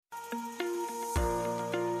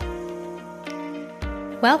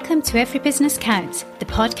Welcome to Every Business Counts, the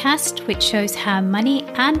podcast which shows how money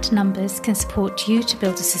and numbers can support you to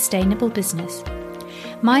build a sustainable business.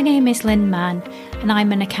 My name is Lynn Mann, and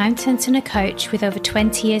I'm an accountant and a coach with over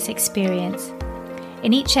 20 years' experience.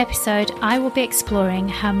 In each episode, I will be exploring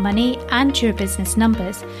how money and your business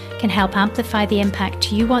numbers can help amplify the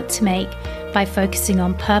impact you want to make by focusing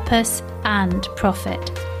on purpose and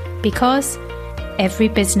profit. Because every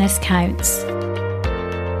business counts.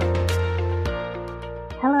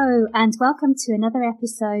 Hello and welcome to another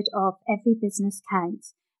episode of Every Business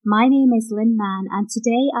Counts. My name is Lynn Mann and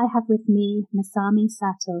today I have with me Masami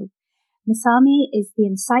Sato. Masami is the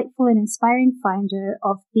insightful and inspiring founder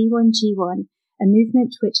of B1G1, a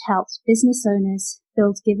movement which helps business owners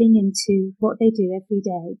build giving into what they do every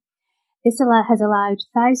day. This has allowed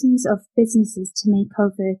thousands of businesses to make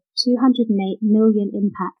over 208 million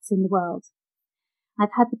impacts in the world.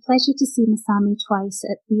 I've had the pleasure to see Masami twice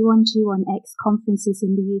at B1G1X conferences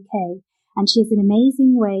in the UK, and she has an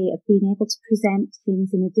amazing way of being able to present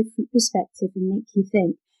things in a different perspective and make you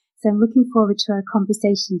think. So I'm looking forward to our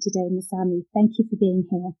conversation today, Masami. Thank you for being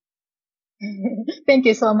here. Thank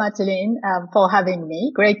you so much, Lynn, for having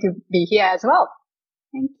me. Great to be here as well.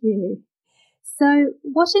 Thank you. So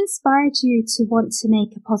what inspired you to want to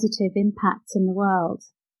make a positive impact in the world?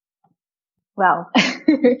 Well,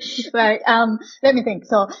 let me think.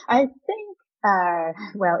 So I think,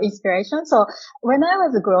 inspiration. So when I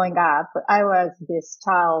was growing up, I was this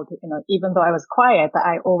child, even though I was quiet,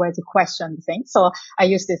 I always questioned things. So I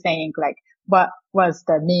used to think like, what was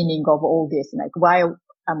the meaning of all this? Like, why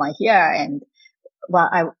am I here? And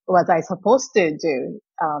what was I supposed to do,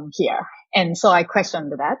 here? And so I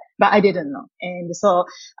questioned that, but I didn't know. And so,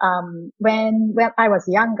 when I was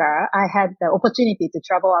younger, I had the opportunity to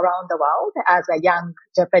travel around the world as a young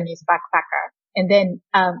Japanese backpacker. And then,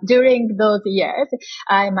 during those years,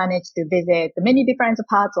 I managed to visit many different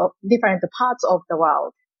parts of the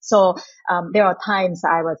world. So, there are times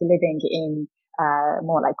I was living in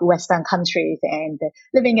more like Western countries and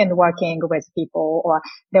living and working with people, or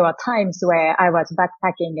there were times where I was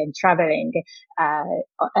backpacking and traveling,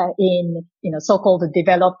 in, so-called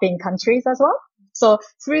developing countries as well. So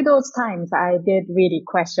through those times, I did really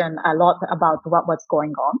question a lot about what was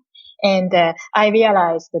going on. And, I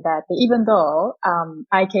realized that even though,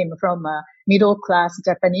 I came from a middle class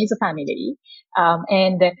Japanese family,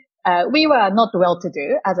 we were not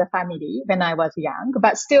well-to-do as a family when I was young,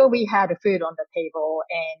 but still we had food on the table.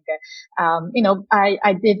 And,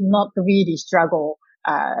 I did not really struggle,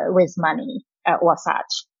 with money, or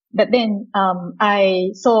such. But then,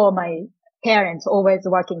 I saw my parents always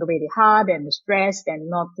working really hard and stressed and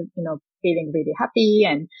not, feeling really happy.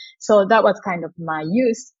 And so that was kind of my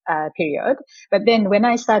youth, period. But then when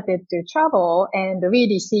I started to travel and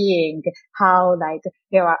really seeing how like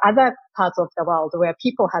there are other parts of the world where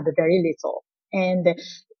people had very little. And,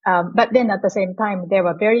 but then at the same time, they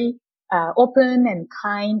were very, open and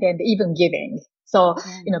kind and even giving. So,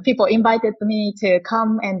 people invited me to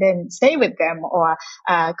come and then stay with them or,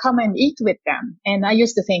 come and eat with them. And I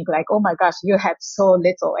used to think like, oh my gosh, you have so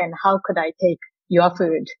little and how could I take your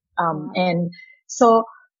food? And so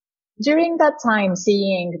during that time,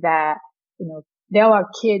 seeing that, there were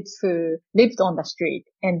kids who lived on the street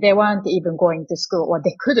and they weren't even going to school, or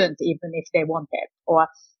they couldn't even if they wanted, or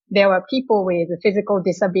there were people with physical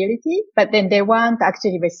disability, but then they weren't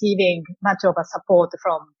actually receiving much of a support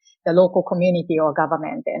from the local community or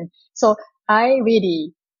government. And so I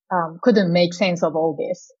really, couldn't make sense of all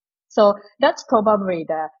this. So that's probably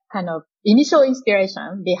the kind of initial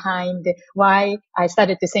inspiration behind why I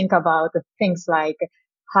started to think about things like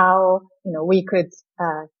how, we could,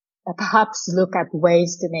 perhaps look at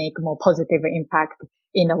ways to make more positive impact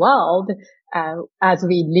in the world, as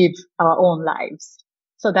we live our own lives.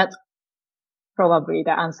 So that's probably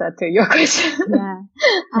the answer to your question. Yeah.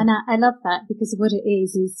 And I love that because what it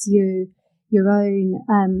is your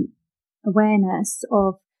own, awareness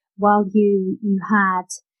of while you had,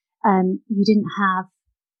 you didn't have,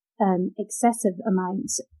 excessive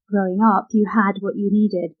amounts growing up, you had what you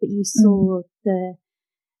needed, but you saw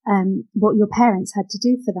what your parents had to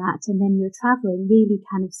do for that. And then your traveling really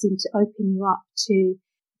kind of seemed to open you up to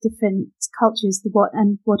different cultures, what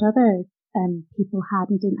other people had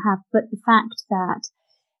and didn't have. But the fact that,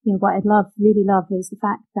 what I really love is the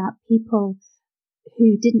fact that people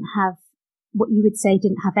who didn't have what you would say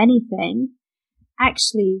didn't have anything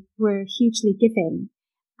actually were hugely giving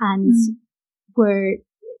and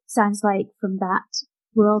sounds like from that,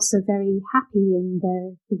 were also very happy in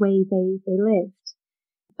the way they lived.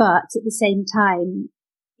 But at the same time,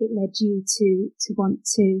 it led you to want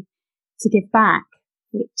to give back,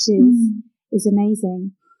 which is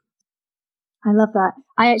amazing. I love that.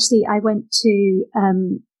 I went to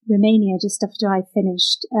Romania just after I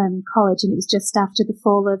finished college, and it was just after the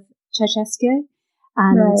fall of Ceausescu.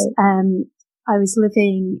 And Right. I was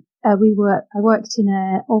living. I worked in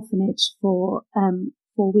an orphanage for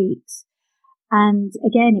 4 weeks, and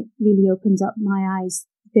again, it really opened up my eyes.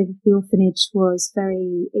 The orphanage was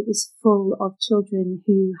it was full of children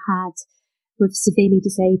who were severely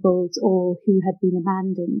disabled or who had been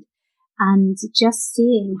abandoned. And just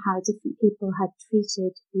seeing how different people had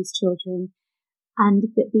treated these children, and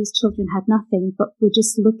that these children had nothing but were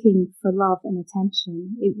just looking for love and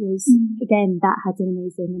attention. It was, again, that had an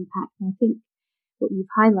amazing impact. And I think what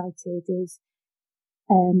you've highlighted is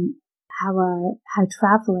how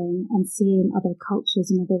traveling and seeing other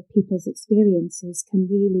cultures and other people's experiences can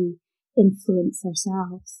really influence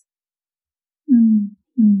ourselves.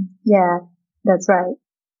 Yeah, that's right.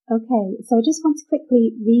 Okay, so I just want to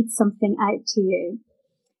quickly read something out to you.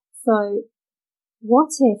 So, what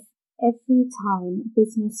if every time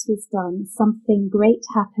business was done, something great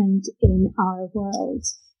happened in our world?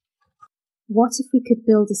 What if we could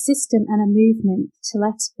build a system and a movement to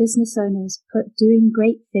let business owners put doing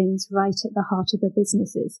great things right at the heart of their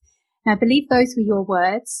businesses? Now, I believe those were your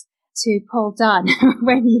words to Paul Dunn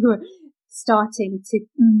when you were starting to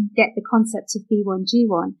get the concept of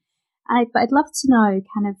B1G1. But I'd love to know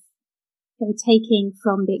kind of, taking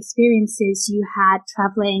from the experiences you had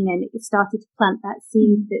traveling and it started to plant that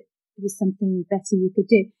seed that there was something better you could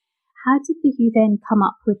do. How did you then come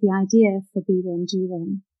up with the idea for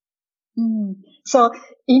B1G1? So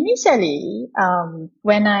initially,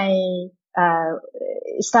 when I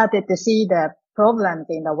started to see the problems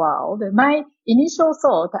in the world, my initial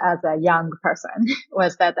thought as a young person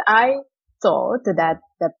was that I thought that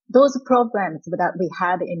those problems that we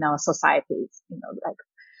had in our societies, like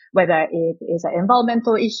whether it is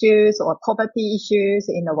environmental issues or poverty issues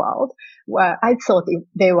in the world, I thought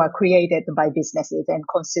they were created by businesses and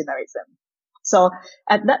consumerism. So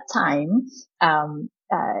at that time,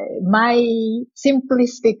 my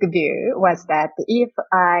simplistic view was that if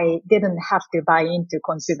I didn't have to buy into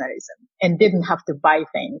consumerism and didn't have to buy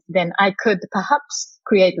things, then I could perhaps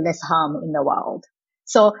create less harm in the world.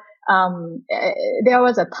 So there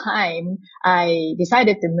was a time I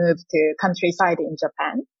decided to move to countryside in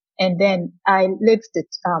Japan. And then I lived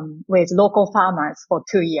with local farmers for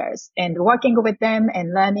 2 years and working with them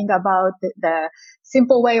and learning about the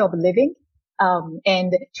simple way of living,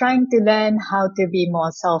 and trying to learn how to be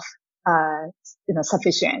more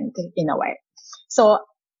sufficient in a way. So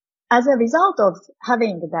as a result of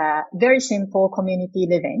having the very simple community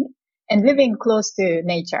living and living close to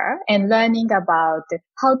nature and learning about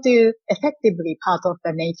how to effectively part of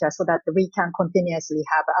the nature so that we can continuously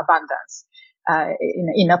have abundance,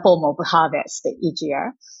 in a form of harvest each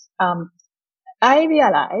year. I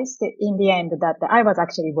realized in the end that I was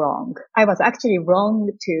actually wrong. I was actually wrong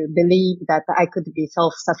to believe that I could be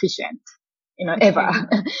self-sufficient, ever.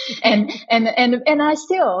 and I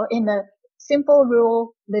still, in the simple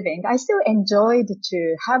rural living, I still enjoyed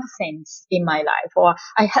to have things in my life, or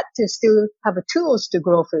I had to still have tools to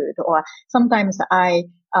grow food, or sometimes I,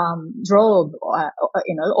 drove,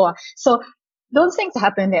 or so those things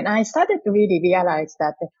happened, and I started to really realize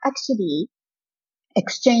that actually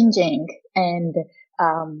exchanging and,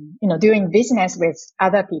 doing business with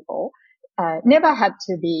other people, never had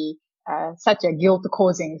to be, such a guilt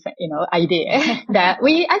causing, idea that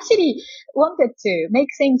we actually wanted to make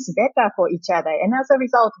things better for each other. And as a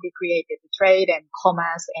result, we created trade and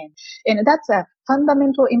commerce, and that's a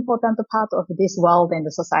fundamental important part of this world and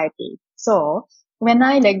the society. So when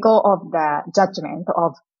I let go of the judgment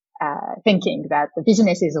of thinking that the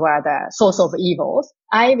businesses were the source of evils,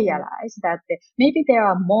 I realized that maybe there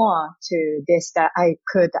are more to this that I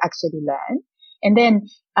could actually learn. And then,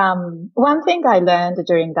 one thing I learned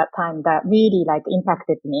during that time that really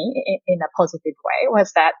impacted me in a positive way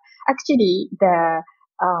was that actually the,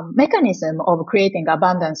 mechanism of creating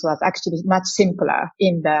abundance was actually much simpler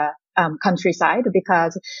in the countryside,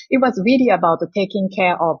 because it was really about taking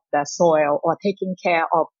care of the soil or taking care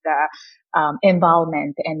of the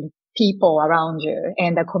environment and people around you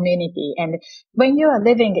and the community. And when you are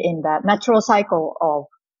living in the natural cycle of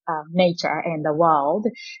nature and the world,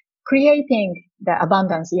 creating the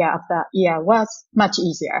abundance year after year was much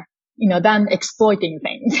easier, than exploiting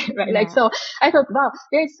things, right? Yeah. So I thought, wow,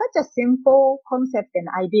 there is such a simple concept and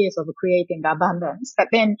ideas of creating abundance. But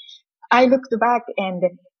then I looked back and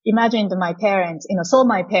imagined my parents, saw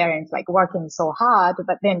my parents working so hard,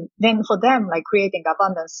 but then for them, creating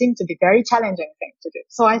abundance seemed to be very challenging thing to do.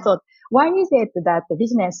 So I thought, why is it that the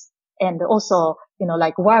business and also,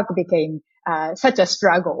 work became such a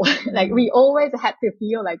struggle. Like we always had to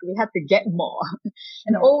feel like we had to get more.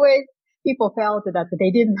 And always people felt that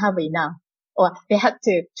they didn't have enough, or they had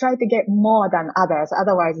to try to get more than others.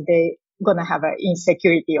 Otherwise they gonna have an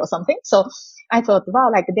insecurity or something. So I thought,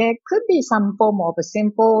 wow, like there could be some form of a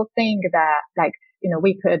simple thing that like,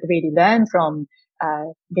 we could really learn from,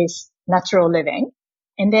 this natural living.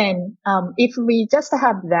 And then, if we just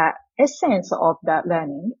have that essence of that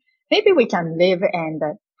learning, maybe we can live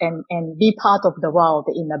and be part of the world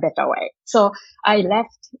in a better way. So I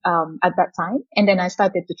left, at that time, and then I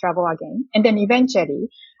started to travel again. And then eventually,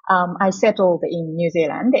 I settled in New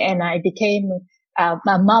Zealand and I became, a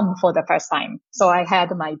mom for the first time. So I had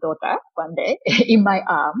my daughter one day in my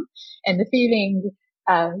arm and feeling,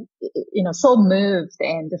 so moved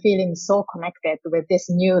and feeling so connected with this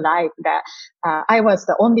new life that, I was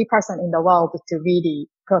the only person in the world to really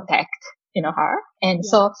protect, her. And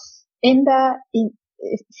so in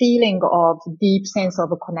feeling of deep sense of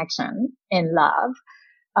connection and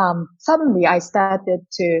love, suddenly I started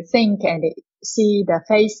to think and see the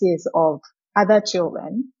faces of other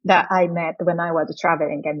children that I met when I was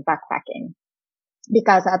traveling and backpacking.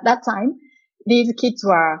 Because at that time, these kids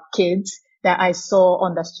were kids that I saw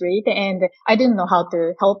on the street and I didn't know how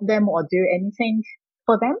to help them or do anything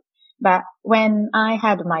for them. But when I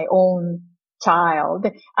had my own child,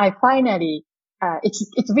 I finally,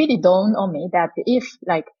 it's really dawned on me that if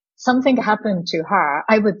like something happened to her,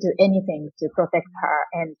 I would do anything to protect her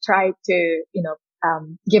and try to,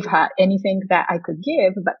 give her anything that I could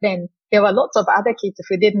give. But then there were lots of other kids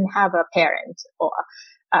who didn't have a parent or,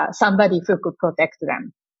 somebody who could protect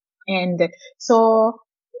them. And so,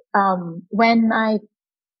 when I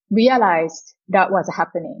realized that was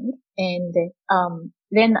happening and,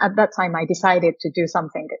 then at that time I decided to do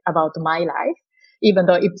something about my life, even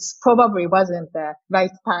though it probably wasn't the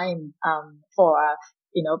right time, for a,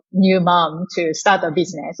 new mom to start a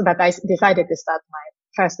business, but I decided to start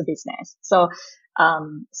my first business. So,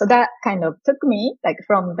 so that kind of took me like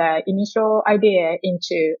from the initial idea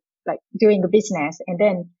into like doing a business and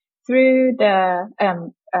then through the,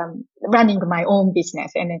 running my own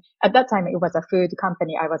business. And at that time, it was a food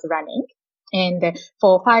company I was running. And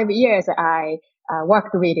for 5 years, I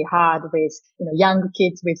worked really hard with, young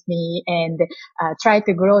kids with me and tried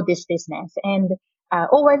to grow this business. And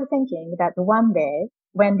always thinking that one day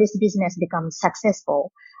when this business becomes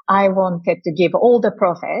successful, I wanted to give all the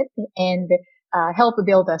profit and help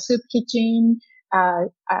build a soup kitchen,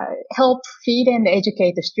 help feed and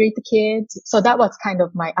educate the street kids. So that was kind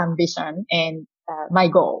of my ambition and my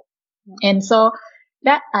goal. And so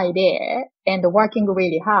that idea and working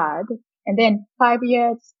really hard. And then 5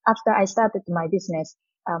 years after I started my business,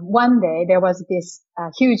 one day there was this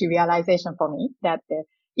huge realization for me that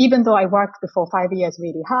even though I worked for 5 years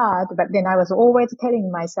really hard, but then I was always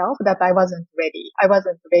telling myself that I wasn't ready. I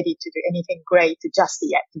wasn't ready to do anything great just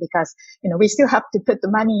yet because, we still have to put the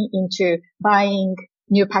money into buying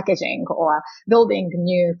new packaging or building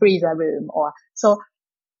new freezer room or so.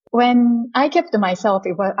 When I kept to myself,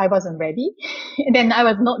 I wasn't ready. Then I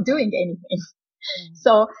was not doing anything.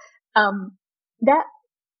 So, that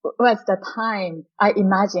was the time I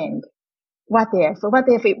imagined what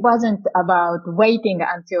if it wasn't about waiting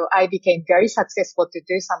until I became very successful to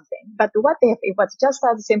do something, but what if it was just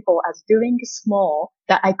as simple as doing small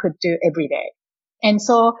that I could do every day? And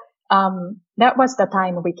so, that was the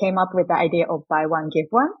time we came up with the idea of buy one, give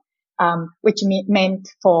one. Which meant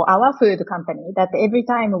for our food company that every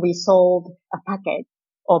time we sold a packet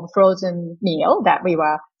of frozen meal that we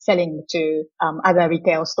were selling to, other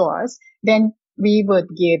retail stores, then we would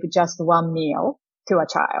give just one meal to a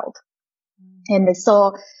child. And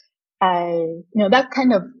so, that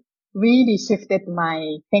kind of really shifted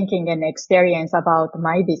my thinking and experience about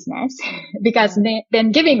my business because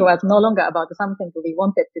then giving was no longer about something we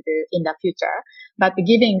wanted to do in the future, but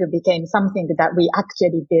giving became something that we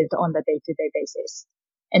actually did on the day-to-day basis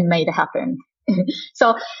and made happen.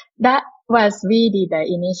 So that was really the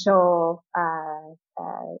initial,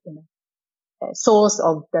 source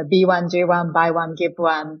of the B1G1, buy one, give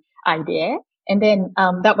one idea. And then,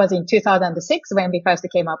 that was in 2006 when we first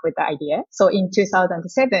came up with the idea. So in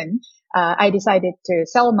 2007, I decided to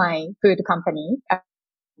sell my food company,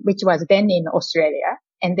 which was then in Australia.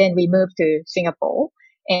 And then we moved to Singapore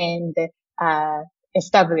and,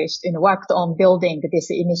 established and worked on building this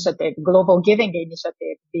initiative, global giving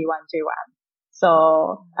initiative, B1G1.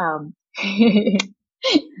 So,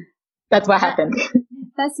 that's what happened.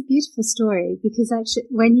 That's a beautiful story because actually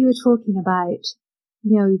when you were talking about,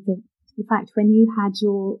 the fact when you had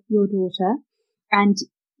your daughter and,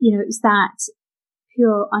 it's that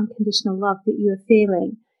pure unconditional love that you were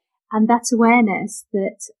feeling and that awareness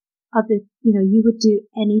that you would do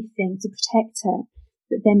anything to protect her.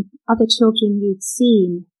 But then other children you'd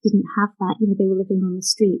seen didn't have that. They were living on the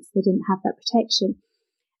streets. They didn't have that protection.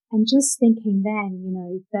 And just thinking then,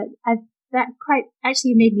 that quite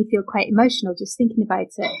actually made me feel quite emotional just thinking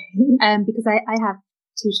about it. Because I have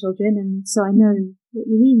 2 children, and so I know what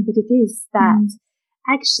you mean. But it is that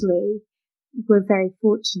actually we're very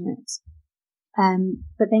fortunate.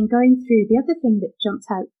 But then going through, the other thing that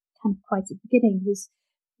jumped out kind of quite at the beginning was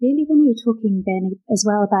really when you were talking then as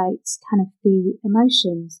well about kind of the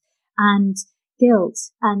emotions and guilt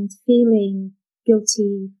and feeling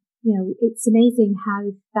guilty. It's amazing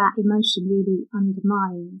how that emotion really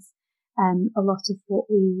undermines a lot of what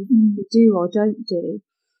we do or don't do.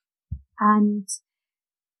 And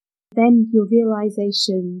then your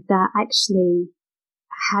realization that actually,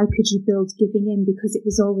 how could you build giving in? Because it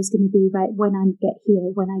was always going to be right when I get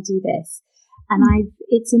here, when I do this. And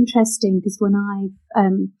it's interesting because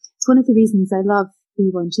it's one of the reasons I love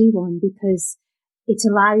B1G1, because it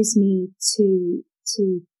allows me to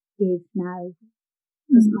give now.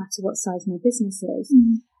 Doesn't matter what size my business is.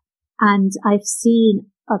 And I've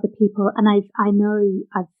seen other people, and I know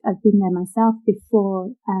I've been there myself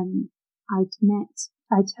before.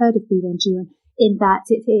 I'd heard of B1G1, in that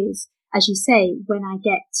it is, as you say, when I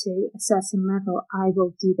get to a certain level, I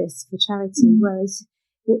will do this for charity. Whereas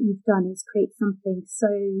what you've done is create something so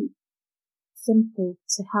simple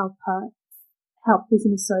to help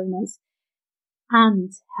business owners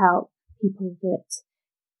and help people that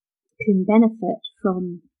can benefit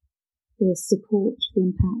from the support, the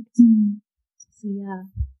impact. So yeah,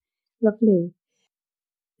 lovely.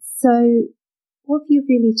 So what you've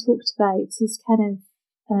really talked about is kind of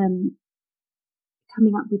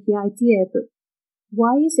coming up with the idea, but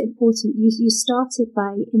why is it important? You started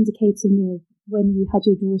by indicating when you had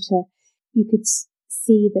your daughter, you could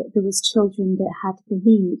see that there was children that had the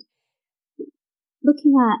need.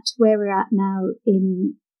 Looking at where we're at now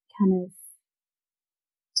in kind of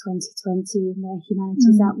 2020 and where humanity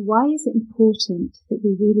is at, why is it important that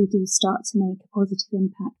we really do start to make a positive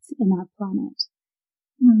impact in our planet?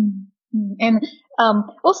 And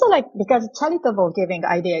also, because charitable giving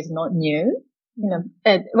idea is not new,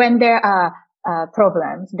 when there are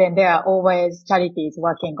problems, then there are always charities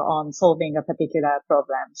working on solving a particular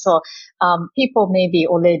problem. So people may be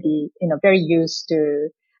already very used to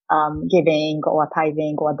giving or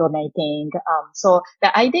tithing or donating. So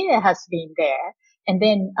the idea has been there. And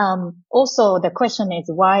then also the question is,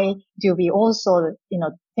 why do we also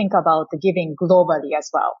think about giving globally as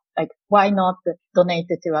well? Like, why not donate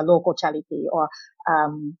to a local charity, or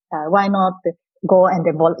why not go and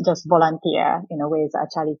just volunteer with a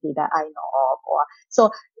charity that I know of? Or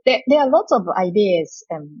so there are lots of ideas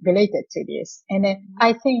related to this. And then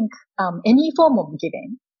I think any form of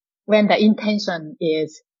giving, when the intention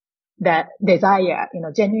is that desire,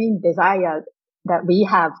 genuine desire that we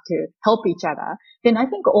have to help each other, then I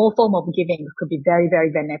think all form of giving could be very,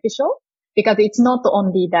 very beneficial. Because it's not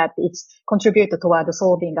only that it's contributed toward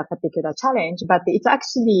solving a particular challenge, but it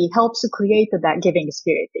actually helps create that giving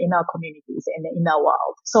spirit in our communities and in our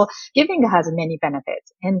world. So giving has many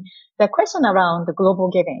benefits. And the question around the global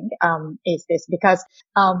giving is this, because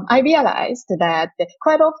I realized that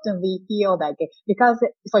quite often we feel like, because,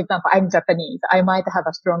 for example, I'm Japanese, I might have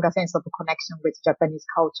a stronger sense of connection with Japanese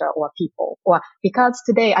culture or people, or because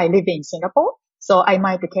today I live in Singapore, so I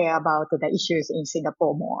might care about the issues in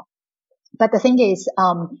Singapore more. But the thing is,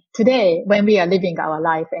 today, when we are living our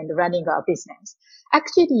life and running our business,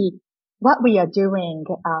 actually, what we are doing,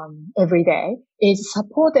 every day is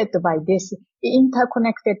supported by this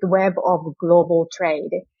interconnected web of global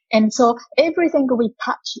trade. And so everything we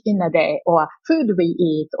touch in a day, or food we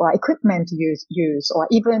eat, or equipment use, or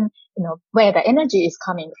even, where the energy is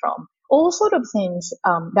coming from, all sort of things,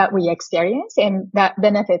 that we experience and that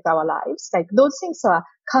benefit our lives, like those things are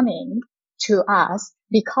coming to us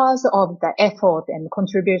because of the effort and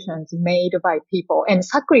contributions made by people, and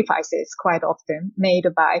sacrifices quite often made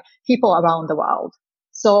by people around the world.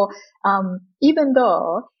 So, even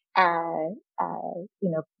though,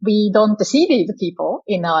 we don't see these people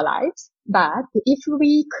in our lives, but if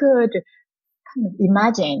we could kind of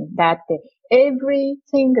imagine that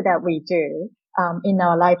everything that we do in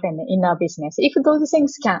our life and in our business, if those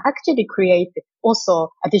things can actually create also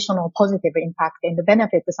additional positive impact and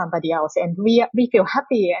benefit to somebody else, and we feel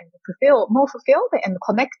happy and more fulfilled and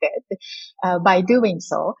connected by doing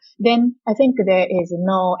so, then I think there is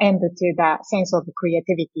no end to that sense of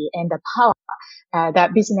creativity and the power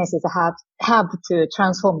that businesses have to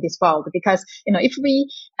transform this world. Because if we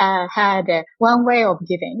had one way of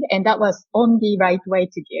giving, and that was only right way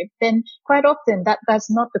to give, then quite often that does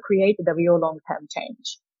not create the real long-term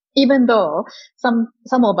change. Even though some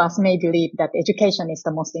of us may believe that education is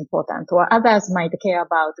the most important, or others might care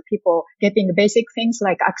about people getting basic things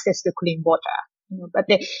like access to clean water. But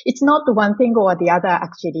it's not one thing or the other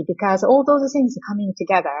actually, because all those things coming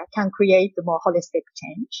together can create more holistic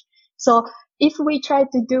change. So if we try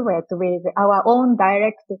to do it with our own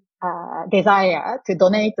direct desire to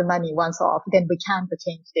donate the money once off, then we can't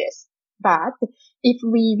change this. But if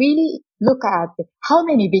we really look at how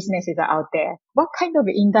many businesses are out there, what kind of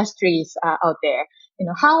industries are out there,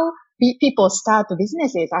 how people start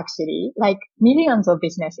businesses actually, like millions of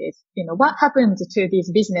businesses, what happened to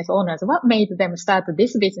these business owners? What made them start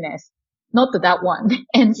this business? Not that one.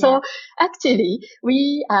 And so actually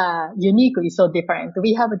we are uniquely so different.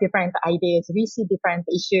 We have different ideas. We see different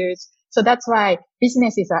issues. So that's why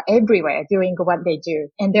businesses are everywhere doing what they do.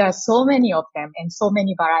 And there are so many of them and so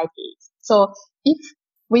many varieties. So if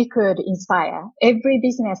we could inspire every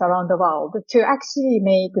business around the world to actually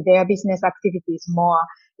make their business activities more,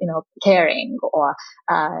 caring or,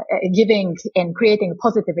 giving and creating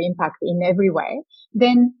positive impact in every way,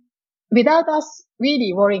 then without us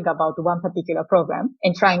really worrying about one particular program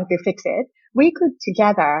and trying to fix it, we could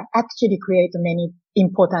together actually create many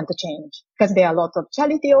important change, because there are lots of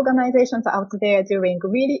charity organizations out there doing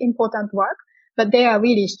really important work, but they are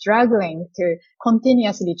really struggling to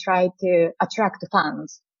continuously try to attract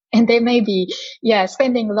funds. And they may be,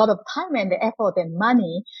 spending a lot of time and effort and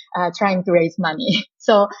money, trying to raise money.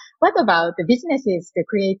 So what about the businesses to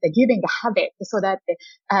create a giving habit so that,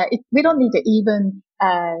 we don't need to even,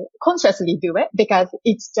 consciously do it, because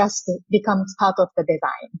it's just becomes part of the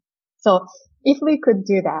design. So if we could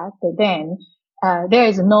do that, then, there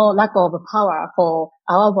is no lack of power for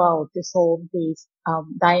our world to solve these,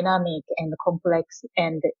 dynamic and complex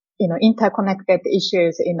and, interconnected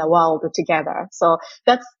issues in the world together. So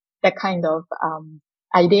that's the kind of,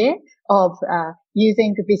 idea of,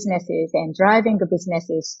 using businesses and driving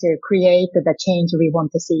businesses to create the change we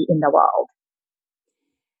want to see in the world.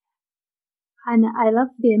 And I love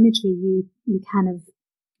the imagery you kind of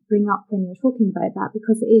bring up when you're talking about that,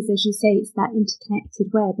 because it is, as you say, it's that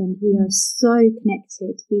interconnected web, and we are so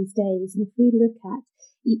connected these days. And if we look at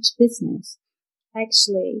each business,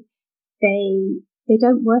 actually, they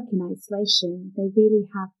don't work in isolation. They really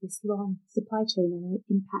have this long supply chain and are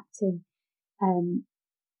impacting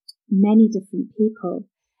many different people.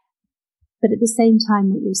 But at the same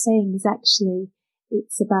time, what you're saying is actually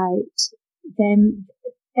it's about them.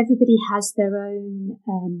 Everybody has their own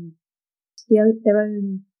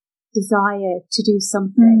desire to do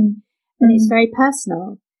something, and it's very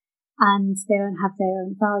personal, and they don't have their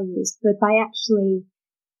own values. But by actually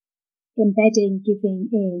embedding giving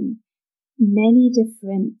in, many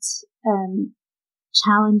different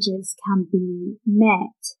challenges can be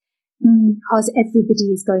met, because everybody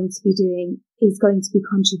is going to be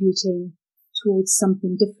contributing towards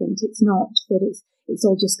something different. It's not that it's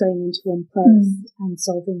all just going into one place and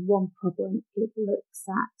solving one problem. It looks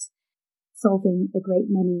at solving a great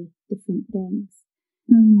many different things.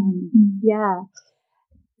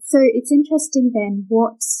 So it's interesting then,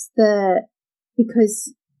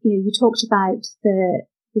 because you talked about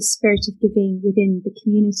the spirit of giving within the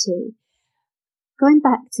community. Going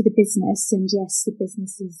back to the business, and yes, the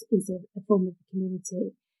business is a form of the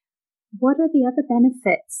community. What are the other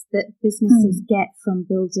benefits that businesses get from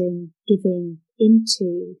building giving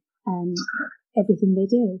into everything they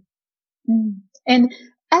do? And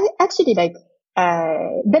actually,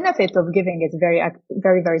 benefit of giving is very,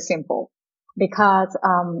 very, very simple. Because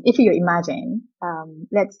if you imagine,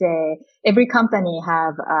 let's say every company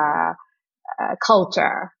have a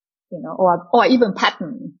culture, or even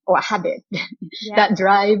pattern or habit that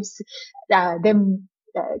drives them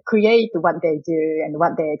create what they do and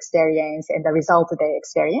what they experience and the result they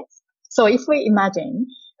experience. So if we imagine,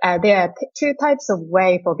 there are two types of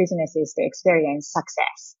way for businesses to experience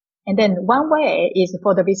success. And then one way is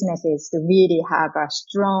for the businesses to really have a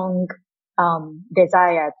strong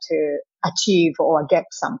desire to achieve or get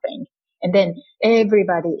something. And then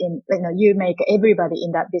everybody you make everybody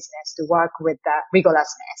in that business to work with the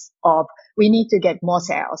rigorousness of, we need to get more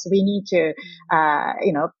sales. We need to,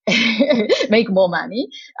 make more money.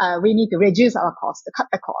 We need to reduce our cost, cut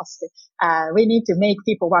the cost. We need to make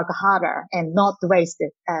people work harder and not waste,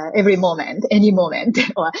 any moment.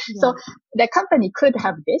 So the company could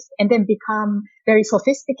have this and then become very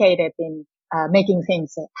sophisticated in making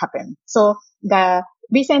things happen. So the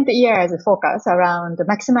recent years focus around the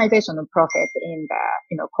maximization of profit in the,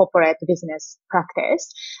 corporate business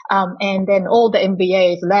practice. And then all the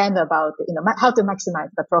MBAs learn about, how to maximize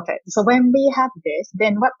the profit. So when we have this,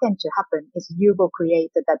 then what tends to happen is you will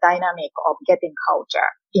create the dynamic of getting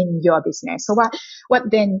culture in your business. So what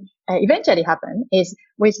then eventually happen is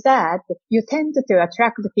with that, you tend to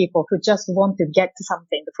attract the people who just want to get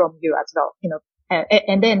something from you as well,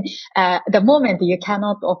 and then the moment you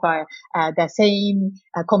cannot offer the same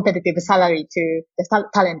competitive salary to the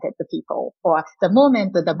talented people, or the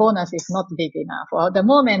moment the bonus is not big enough, or the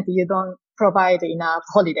moment you don't provide enough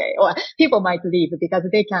holiday, or people might leave because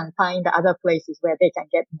they can find other places where they can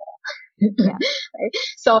get more. Yeah. Right?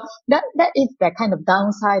 So that is the kind of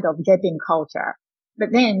downside of getting culture. But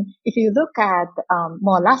then if you look at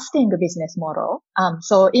more lasting business model,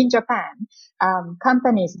 so in Japan,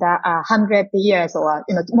 companies that are 100 years or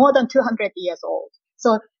more than 200 years old.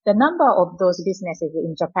 So the number of those businesses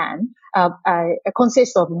in Japan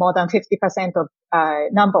consists of more than 50% of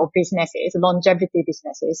number of businesses, longevity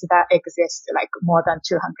businesses that exist like more than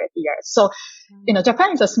 200 years. So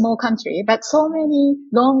Japan is a small country, but so many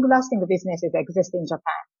long-lasting businesses exist in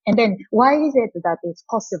Japan. And then why is it that it's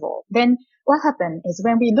possible? Then what happened is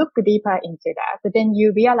when we look deeper into that, then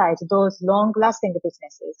you realize those long-lasting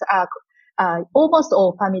businesses are almost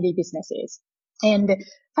all family businesses. And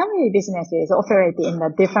family businesses operate in a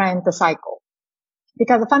different cycle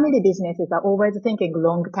because family businesses are always thinking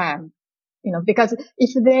long term. Because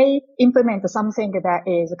if they implement something that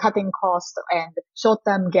is cutting cost and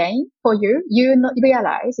short-term gain for you, you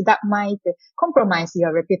realize that might compromise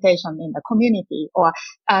your reputation in the community, or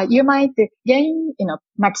you might gain,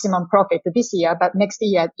 maximum profit this year, but next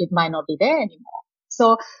year it might not be there anymore.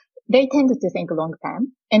 So they tend to think long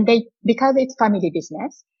term, and because it's family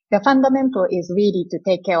business, the fundamental is really to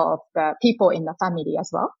take care of the people in the family as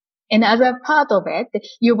well. And as a part of it,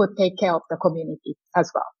 you would take care of the community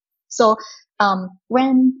as well. So,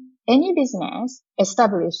 when any business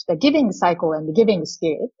establish the giving cycle and the giving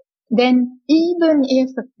spirit, then even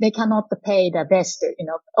if they cannot pay the best,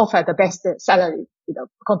 offer the best salary,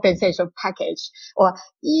 compensation package, or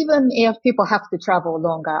even if people have to travel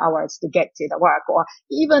longer hours to get to the work, or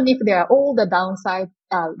even if there are all the downside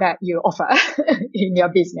that you offer in your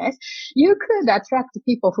business, you could attract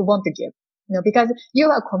people who want to give. Because you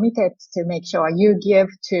are committed to make sure you give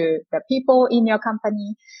to the people in your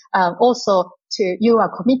company. Also you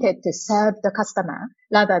are committed to serve the customer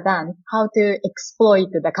rather than how to exploit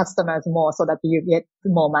the customers more so that you get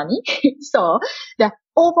more money. So the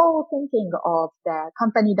overall thinking of the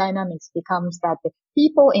company dynamics becomes that the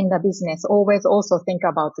people in the business always also think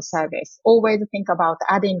about the service, always think about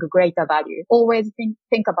adding greater value, always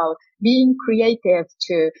think about being creative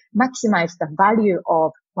to maximize the value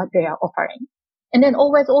of what they are offering. And then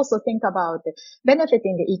always also think about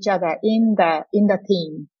benefiting each other in the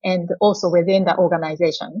team and also within the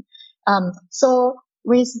organization. So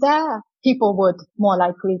with that, people would more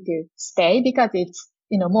likely to stay because it's,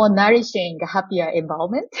 more nourishing, happier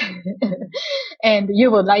environment. And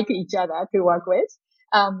you would like each other to work with.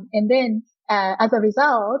 And then, as a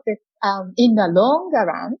result, in the longer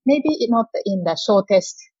run, maybe not in the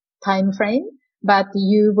shortest time frame, but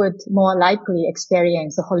you would more likely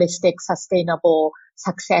experience a holistic, sustainable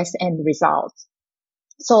success and results.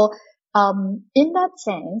 So, in that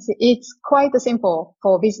sense, it's quite simple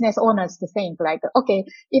for business owners to think like, okay,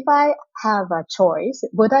 if I have a choice,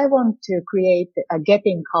 would I want to create a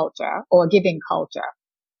getting culture or giving culture?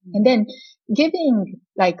 And then giving,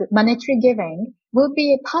 like monetary giving, will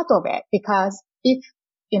be a part of it because if,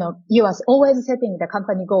 you are always setting the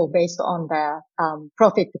company goal based on the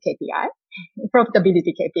profit KPI,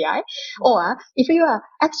 profitability KPI, or if you are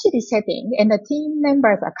actually setting and the team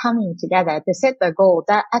members are coming together to set the goal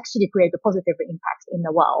that actually create a positive impact in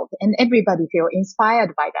the world and everybody feel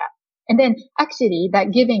inspired by that. And then actually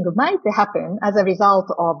that giving might happen as a result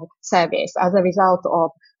of service, as a result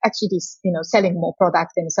of actually, selling more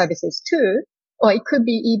products and services too. Or it could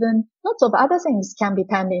be even lots of other things can be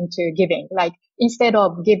turned into giving. Like instead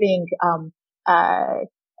of giving,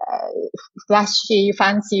 flashy,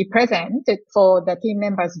 fancy present for the team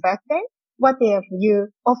member's birthday, what if you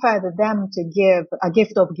offered them to give a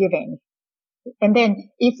gift of giving? And then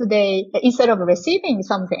if they, instead of receiving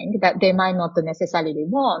something that they might not necessarily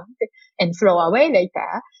want and throw away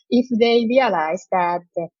later, if they realize that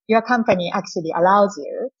your company actually allows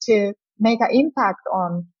you to make an impact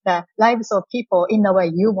on the lives of people in the way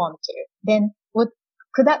you want to, then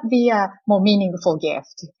could that be a more meaningful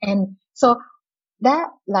gift? And so that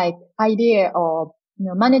like idea of,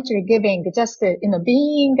 monetary giving just,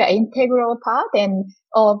 being an integral part and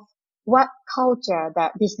of what culture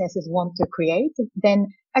that businesses want to create, then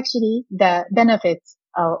actually the benefits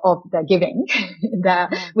of the giving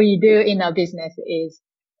that we do in our business is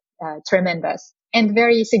tremendous and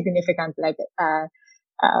very significant,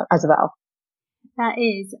 as well. That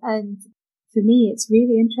is, and for me, it's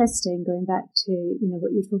really interesting going back to,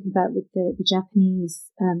 what you're talking about with the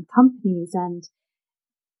Japanese companies and,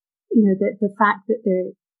 the fact that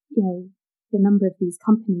they're, the number of these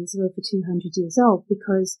companies are over 200 years old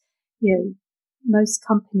because, most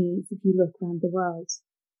companies, if you look around the world,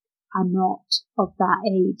 are not of that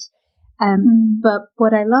age. But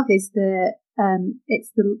what I love is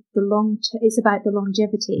it's it's about the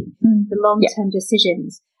longevity, the long-term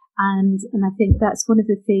decisions. And I think that's one of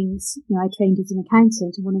the things, I trained as an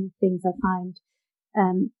accountant, and one of the things I found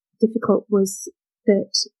difficult was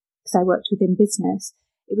that, because I worked within business,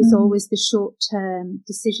 it was always the short-term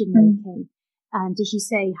decision making. And as you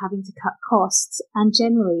say, having to cut costs. And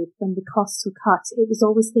generally, when the costs were cut, it was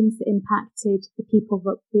always things that impacted the people,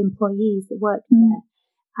 the employees that worked there.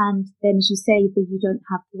 And then, as you say, that you don't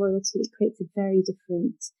have loyalty, it creates a very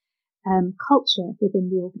different culture within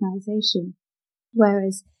the organisation.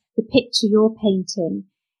 Whereas the picture you're painting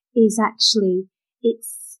is actually,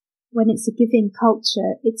 when it's a giving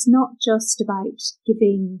culture, it's not just about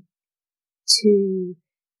giving to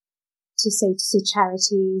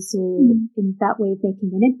charities or in that way of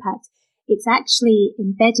making an impact. It's actually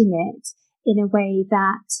embedding it in a way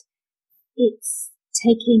that it's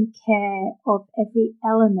taking care of every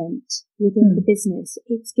element within the business.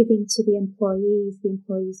 It's giving to the employees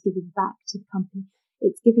giving back to the company.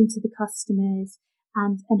 It's giving to the customers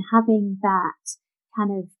and having that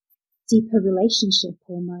kind of deeper relationship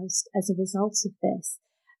almost as a result of this.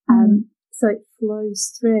 So it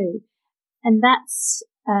flows through. And that's,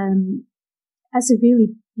 a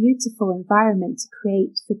really beautiful environment to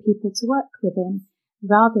create for people to work within,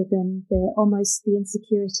 rather than the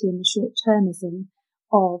insecurity and the short-termism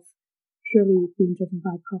of purely being driven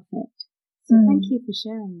by profit. So thank you for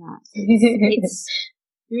sharing that. It's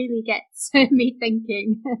really gets me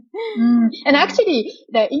thinking. And actually,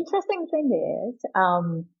 the interesting thing is,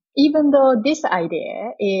 even though this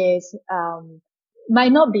idea is,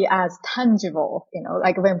 might not be as tangible,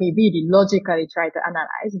 like when we really logically try to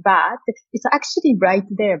analyze, but it's actually right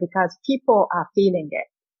there because people are feeling it.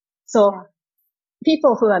 So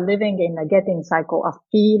people who are living in a getting cycle are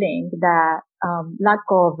feeling that lack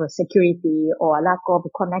of security or lack of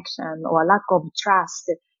connection or lack of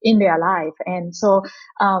trust in their life. And so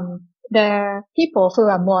the people who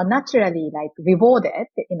are more naturally rewarded,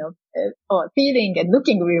 or feeling and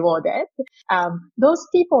looking rewarded, those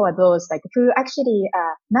people are those who actually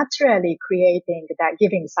are naturally creating that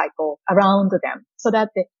giving cycle around them, so that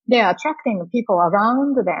they are attracting people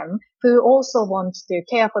around them who also want to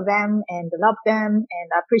care for them and love them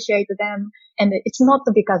and appreciate them. And it's not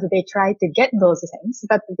because they try to get those things,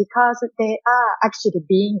 but because they are actually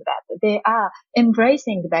being that. They are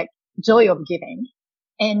embracing that joy of giving.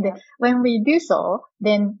 And when we do so,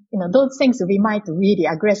 then, those things we might really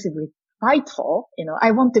aggressively fight for.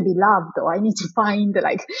 I want to be loved, or I need to find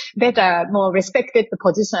better, more respected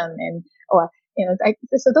position,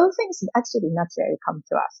 so those things actually naturally come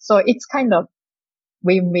to us. So it's kind of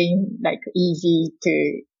win-win, easy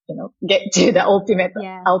to, get to the ultimate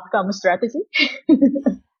outcome strategy.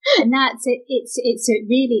 And that's it. It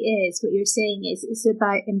really is what you're saying is it's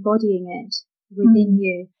about embodying it within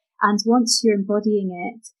you. And once you're embodying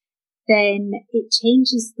it, then it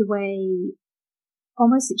changes the way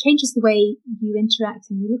you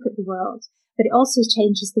interact and you look at the world, but it also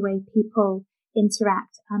changes the way people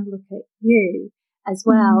interact and look at you as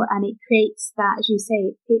well. And it creates that, as you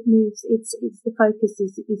say, it moves, it's the focus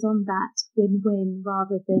is on that win-win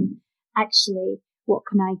rather than actually what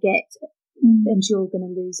can I get and you're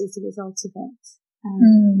going to lose as a result of it,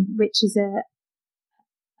 which is a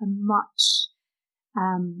much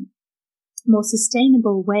more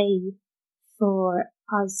sustainable way for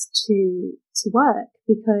us to work,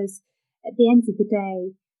 because at the end of the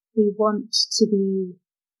day, we want to be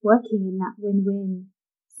working in that win-win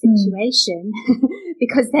situation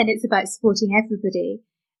because then it's about supporting everybody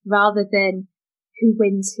rather than who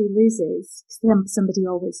wins, who loses. Somebody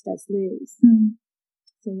always does lose.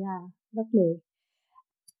 So yeah, lovely.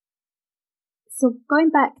 So going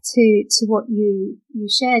back to what you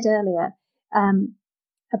shared earlier,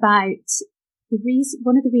 about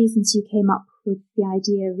one of the reasons you came up with the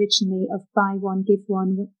idea originally of buy one, give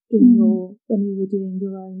one when you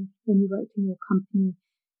worked in your company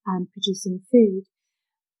and producing food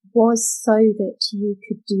was so that you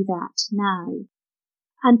could do that now.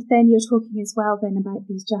 And then you're talking as well then about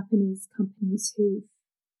these Japanese companies who've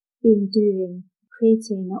been doing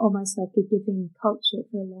creating almost like a giving culture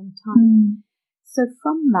for a long time. So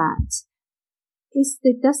from that,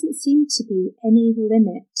 there doesn't seem to be any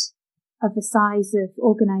limit of the size of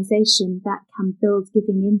organization that can build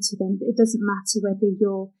giving into them. It doesn't matter whether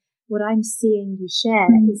what I'm seeing you share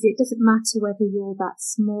is it doesn't matter whether you're that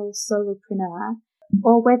small solopreneur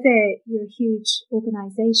or whether you're a huge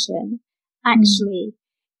organization. Actually,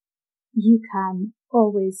 you can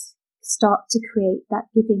always start to create that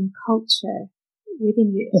giving culture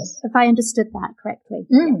within you. Yes. If I understood that correctly.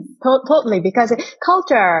 Totally, because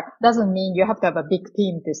culture doesn't mean you have to have a big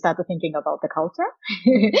team to start thinking about the culture.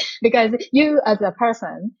 Because you as a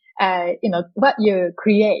person, what you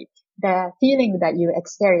create, the feeling that you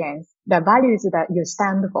experience, the values that you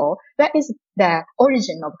stand for, that is the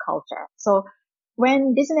origin of culture. So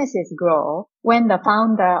when businesses grow, when the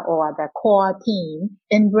founder or the core team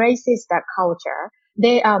embraces that culture,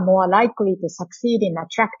 they are more likely to succeed in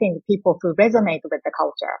attracting people who resonate with the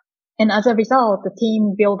culture. And as a result, the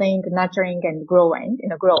team building, nurturing, and growing,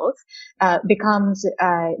 growth, becomes,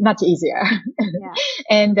 much easier. Yeah.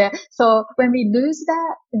 And, so when we lose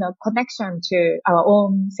that, connection to our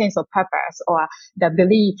own sense of purpose or the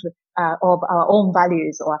belief, of our own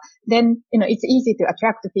values, or then, it's easy to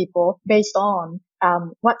attract people based on,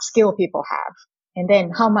 what skill people have. And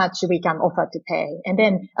then how much we can offer to pay. And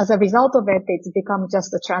then as a result of it, it's become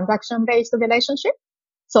just a transaction-based relationship.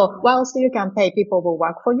 So whilst you can pay, people will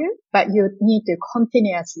work for you, but you need to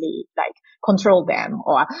continuously control them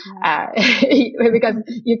or, because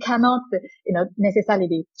you cannot,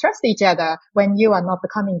 necessarily trust each other when you are not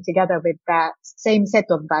coming together with that same set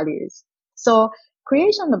of values. So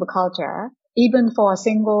creation of a culture, even for a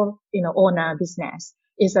single, owner business,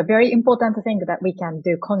 is a very important thing that we can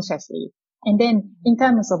do consciously. And then in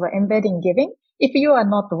terms of embedding giving, if you are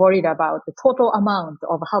not worried about the total amount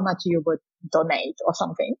of how much you would donate or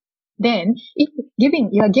something, then if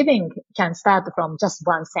your giving can start from just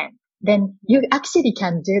 1 cent, then you actually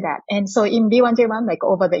can do that. And so in B1J1,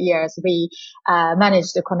 over the years, we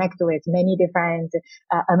managed to connect with many different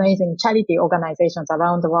amazing charity organizations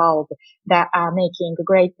around the world that are making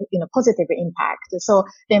great, positive impact. So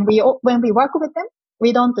then when we work with them,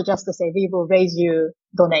 we don't just say we will raise you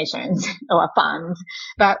donations or funds,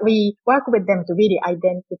 but we work with them to really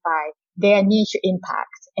identify their niche impact.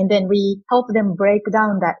 And then we help them break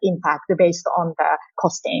down that impact based on the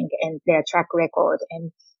costing and their track record.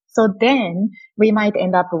 And so then we might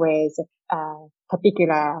end up with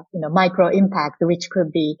particular, micro impact, which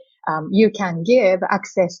could be, you can give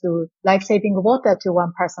access to life-saving water to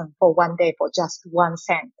one person for 1 day for just 1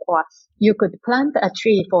 cent, or you could plant a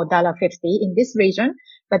tree for $1.50 in this region.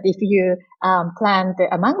 But if you, plant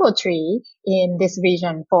a mango tree in this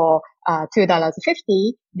region for,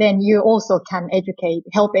 $2.50, then you also can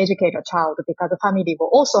help educate a child, because the family will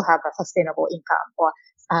also have a sustainable income. Or,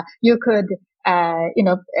 you could,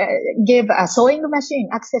 give a sewing machine,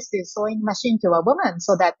 access to sewing machine to a woman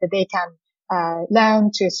so that they can,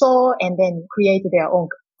 learn to sew and then create their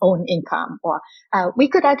own income. Or, we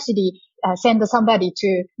could actually, send somebody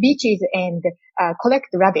to beaches and, collect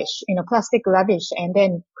rubbish, plastic rubbish, and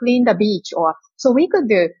then clean the beach. Or, so we could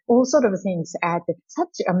do all sort of things at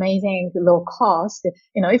such amazing low cost.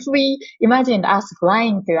 If we imagine us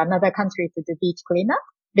flying to another country to do beach cleanup,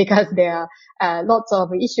 because there are lots of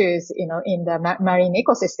issues, in the marine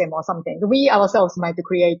ecosystem or something, we ourselves might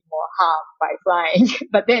create more harm by flying.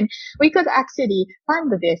 But then we could actually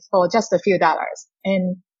fund this for just a few dollars.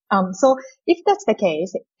 And so if that's the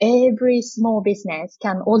case, every small business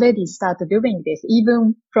can already start doing this,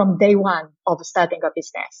 even from day one of starting a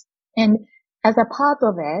business. And as a part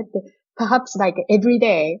of it, perhaps every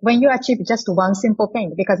day, when you achieve just one simple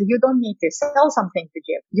thing, because you don't need to sell something to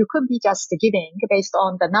give, you could be just giving based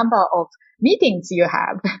on the number of meetings you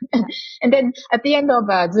have. And then at the end of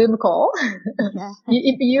a Zoom call,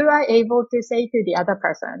 if you are able to say to the other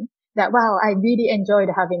person that, wow, I really enjoyed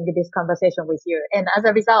having this conversation with you. And as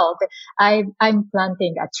a result, I'm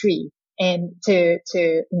planting a tree and to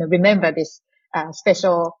remember this,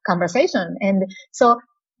 special conversation. And so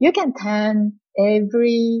you can turn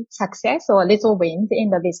every success or little wins in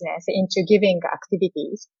the business into giving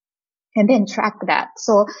activities and then track that.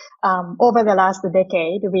 So, over the last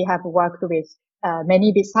decade, we have worked with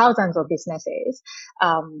thousands of businesses.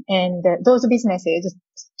 And those businesses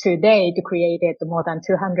to date created more than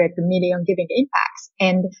 200 million giving impacts.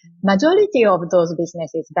 And majority of those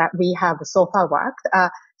businesses that we have so far worked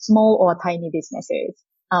are small or tiny businesses.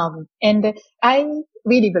 And I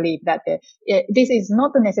really believe that this is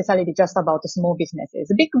not necessarily just about the small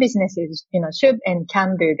businesses. Big businesses, should and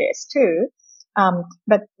can do this too.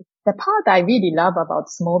 But the part I really love about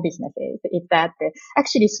small businesses is that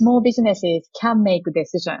actually small businesses can make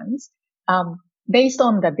decisions, based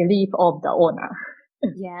on the belief of the owner.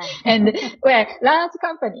 Yeah. And where large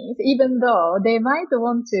companies, even though they might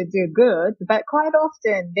want to do good, but quite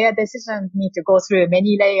often their decisions need to go through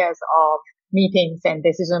many layers of meetings and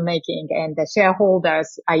decision making and the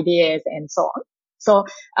shareholders' ideas and so on. So,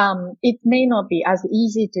 it may not be as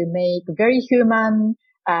easy to make very human,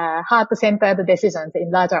 heart-centered decisions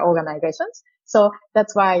in larger organizations. So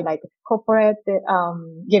that's why like corporate,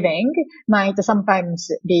 giving might sometimes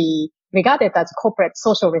be regarded as corporate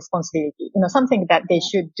social responsibility, something that they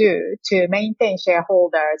should do to maintain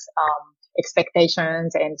shareholders,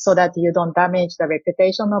 expectations and so that you don't damage the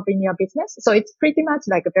reputation of in your business. So it's pretty much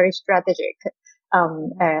like a very strategic,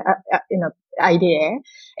 idea.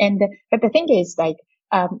 But the thing is like,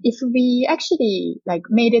 if we actually like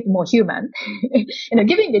made it more human,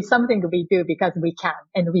 giving is something we do because we can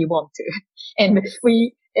and we want to. And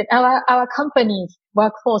our company's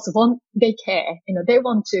workforce they care, they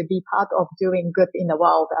want to be part of doing good in the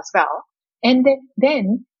world as well. And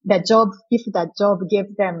then if the job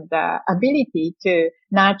gives them the ability to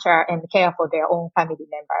nurture and care for their own family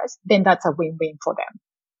members, then that's a win-win for them.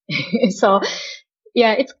 So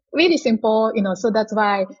yeah, it's really simple, so that's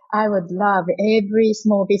why I would love every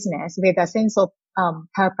small business with a sense of,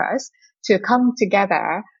 purpose to come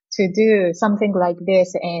together to do something like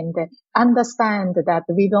this and understand that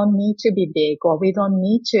we don't need to be big or we don't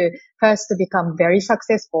need to first become very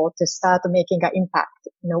successful to start making an impact.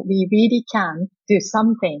 We really can do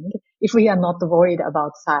something if we are not worried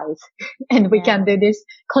about size and we can do this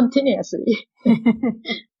continuously.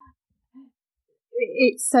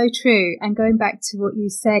 It's so true. And going back to what you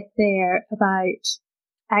said there about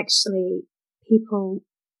actually people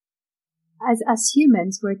as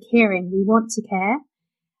humans, we're caring, we want to care.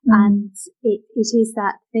 And it is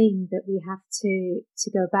that thing that we have to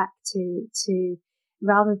go back to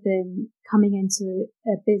rather than coming into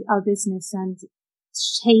our business and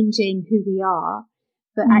changing who we are,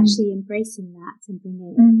 but actually embracing that and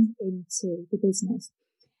bringing it into the business.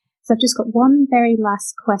 So I've just got one very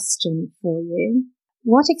last question for you.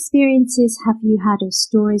 What experiences have you had or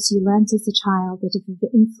stories you learned as a child that have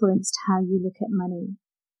influenced how you look at money?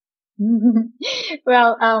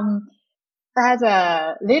 Well, as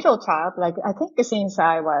a little child, like I think since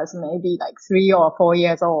I was maybe like 3 or 4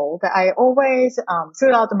 years old, I always,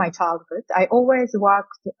 throughout my childhood, I always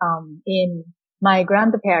worked, in my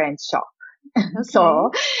grandparents' shop. Okay.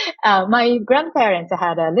 So, my grandparents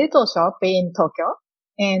had a little shop in Tokyo.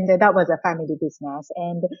 And that was a family business.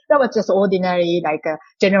 And that was just ordinary, like a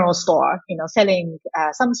general store, selling,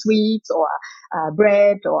 some sweets or,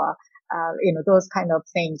 bread or, those kind of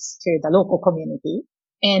things to the local community.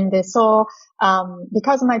 And so,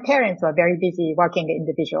 because my parents were very busy working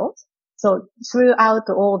individuals, so throughout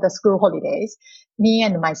all the school holidays, me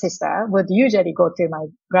and my sister would usually go to my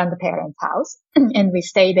grandparents' house and we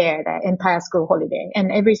stay there the entire school holiday.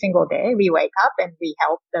 And every single day we wake up and we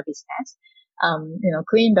help the business.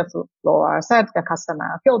 Clean the floor, serve the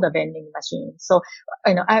customer, fill the vending machine. So,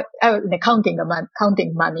 I was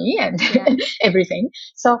counting money and everything.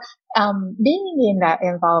 So, being in that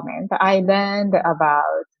environment, I learned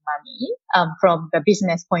about money, from the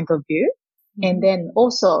business point of view. And then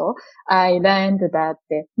also I learned that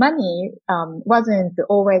the money, wasn't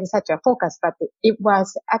always such a focus, but it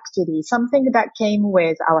was actually something that came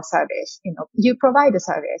with our service. You provide a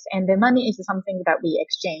service and the money is something that we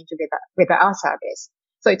exchange with our service.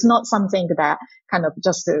 So it's not something that kind of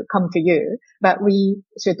just to come to you, but we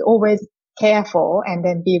should always care for and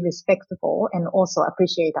then be respectful and also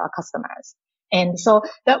appreciate our customers. And so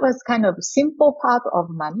that was kind of simple part of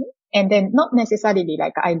money. And then not necessarily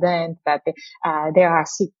like I learned that, there are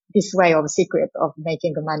this way of secret of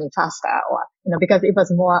making money faster or, because it was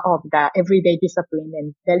more of the everyday discipline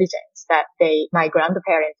and diligence that my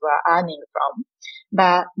grandparents were earning from.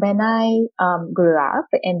 But when I, grew up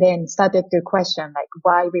and then started to question like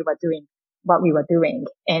why we were doing what we were doing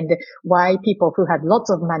and why people who had lots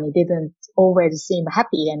of money didn't always seem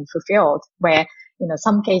happy and fulfilled, where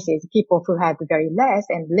some cases people who had very less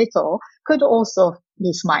and little could also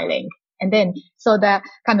be smiling. And then, so the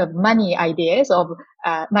kind of money ideas of,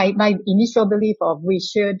 my initial belief of we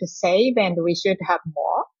should save and we should have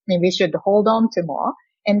more and we should hold on to more.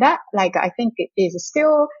 And that, like, I think it is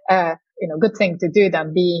still, good thing to do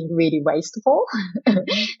than being really wasteful.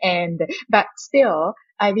 But still,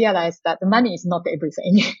 I realized that money is not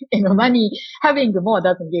everything. Money, having more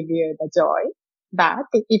doesn't give you the joy. But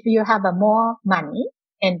if you have more money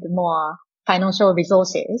and more financial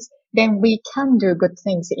resources, then we can do good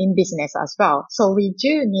things in business as well. So we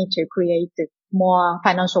do need to create more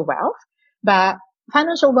financial wealth. But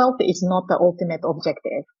financial wealth is not the ultimate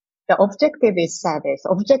objective. The objective is service.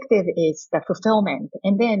 Objective is the fulfillment.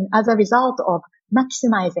 And then as a result of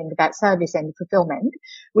maximizing that service and fulfillment,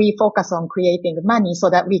 we focus on creating money so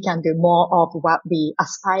that we can do more of what we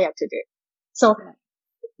aspire to do. So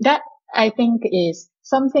that I think is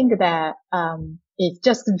something that, is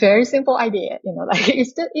just a very simple idea, like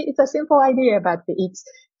it's a simple idea, but it's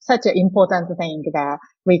such an important thing that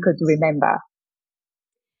we could remember.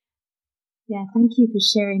 Yeah, thank you for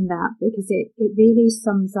sharing that, because it really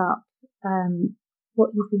sums up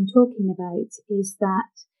what you've been talking about, is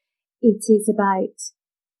that it is about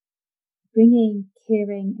bringing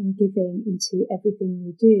caring and giving into everything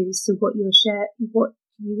you do. So what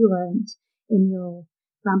you learned in your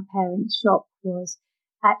grandparents' shop was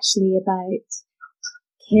actually about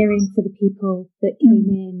caring for the people that came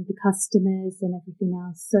in, the customers and everything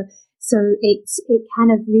else. So it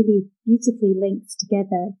kind of really beautifully links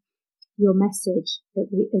together your message that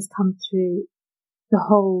has come through the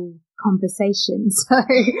whole conversation. So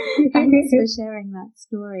thanks for sharing that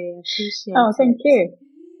story. I appreciate it. Oh, thank you.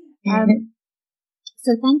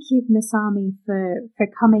 So thank you, Masami, for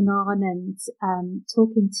coming on and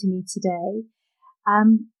talking to me today.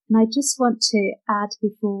 And I just want to add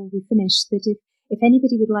before we finish that if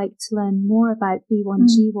anybody would like to learn more about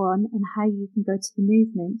B1G1 and how you can go to the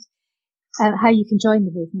movement, how you can join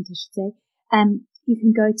the movement, I should say, you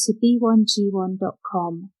can go to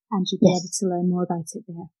b1g1.com and you'll be able to learn more about it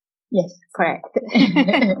there. Yes, correct.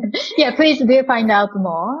 Yeah, please do find out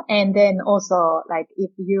more. And then also, like,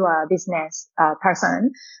 if you are a business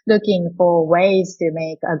person looking for ways to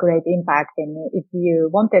make a great impact, and if you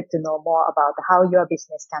wanted to know more about how your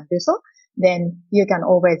business can do so, then you can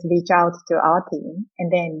always reach out to our team. And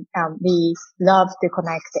then we love to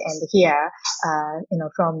connect and hear,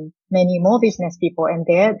 from many more business people and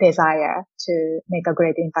their desire to make a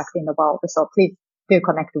great impact in the world. So please do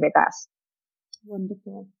connect with us.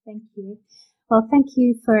 Wonderful. Thank you. Well, thank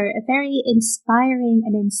you for a very inspiring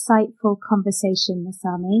and insightful conversation,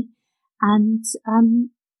 Masami. And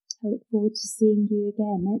I look forward to seeing you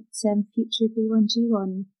again at future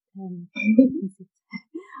B1G1.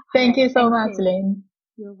 Thank you so much, Lynn.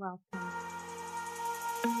 You're welcome.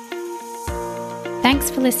 Thanks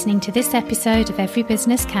for listening to this episode of Every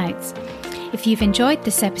Business Counts. If you've enjoyed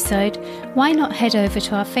this episode, why not head over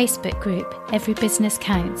to our Facebook group, Every Business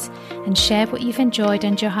Counts, and share what you've enjoyed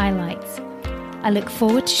and your highlights. I look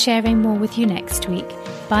forward to sharing more with you next week.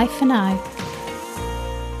 Bye for now.